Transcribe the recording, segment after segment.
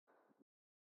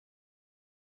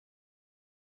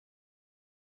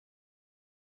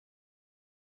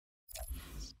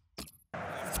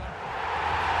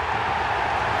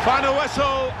Final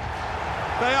whistle.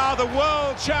 They are the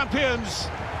world champions.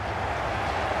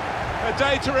 A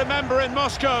day to remember in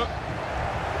Moscow.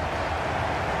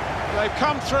 They've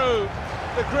come through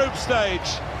the group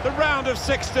stage, the round of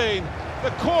 16, the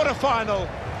quarter-final,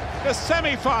 the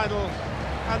semi-final,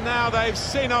 and now they've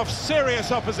seen off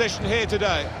serious opposition here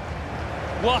today.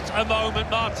 What a moment,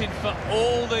 Martin, for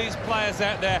all these players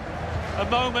out there. A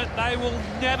moment they will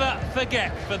never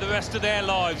forget for the rest of their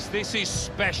lives. This is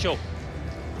special.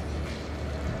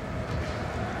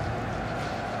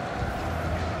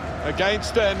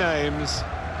 Against their names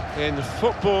in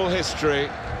football history,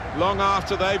 long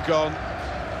after they've gone,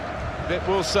 it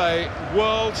will say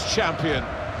world champion.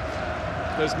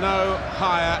 There's no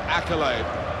higher accolade.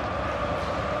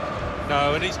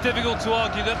 No, and it's difficult to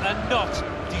argue that they're not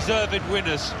deserved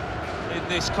winners in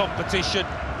this competition.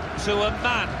 To a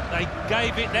man, they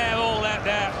gave it their all out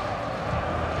there.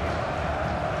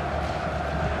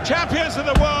 Champions of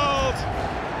the world,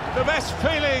 the best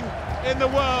feeling in the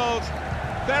world.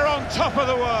 They're on top of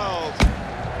the world.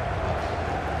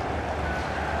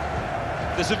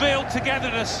 There's a real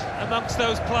togetherness amongst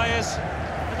those players,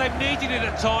 and they've needed it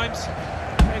at times.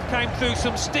 They've came through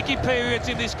some sticky periods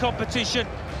in this competition,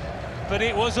 but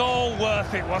it was all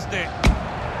worth it, wasn't it?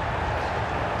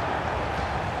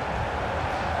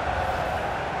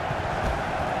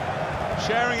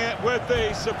 Sharing it with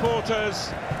the supporters,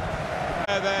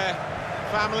 where their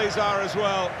families are as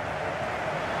well.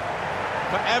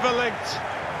 Forever linked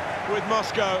with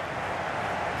Moscow,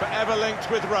 forever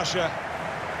linked with Russia,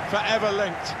 forever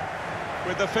linked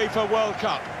with the FIFA World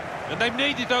Cup. And they've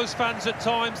needed those fans at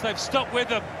times, they've stuck with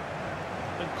them.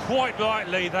 And quite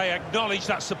rightly, they acknowledge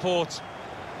that support.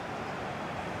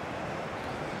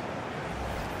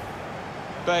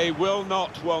 They will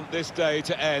not want this day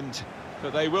to end,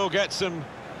 but they will get some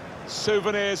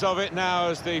souvenirs of it now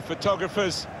as the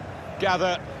photographers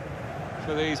gather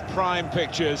for these prime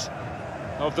pictures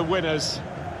of the winners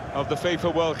of the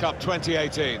FIFA World Cup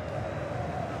 2018.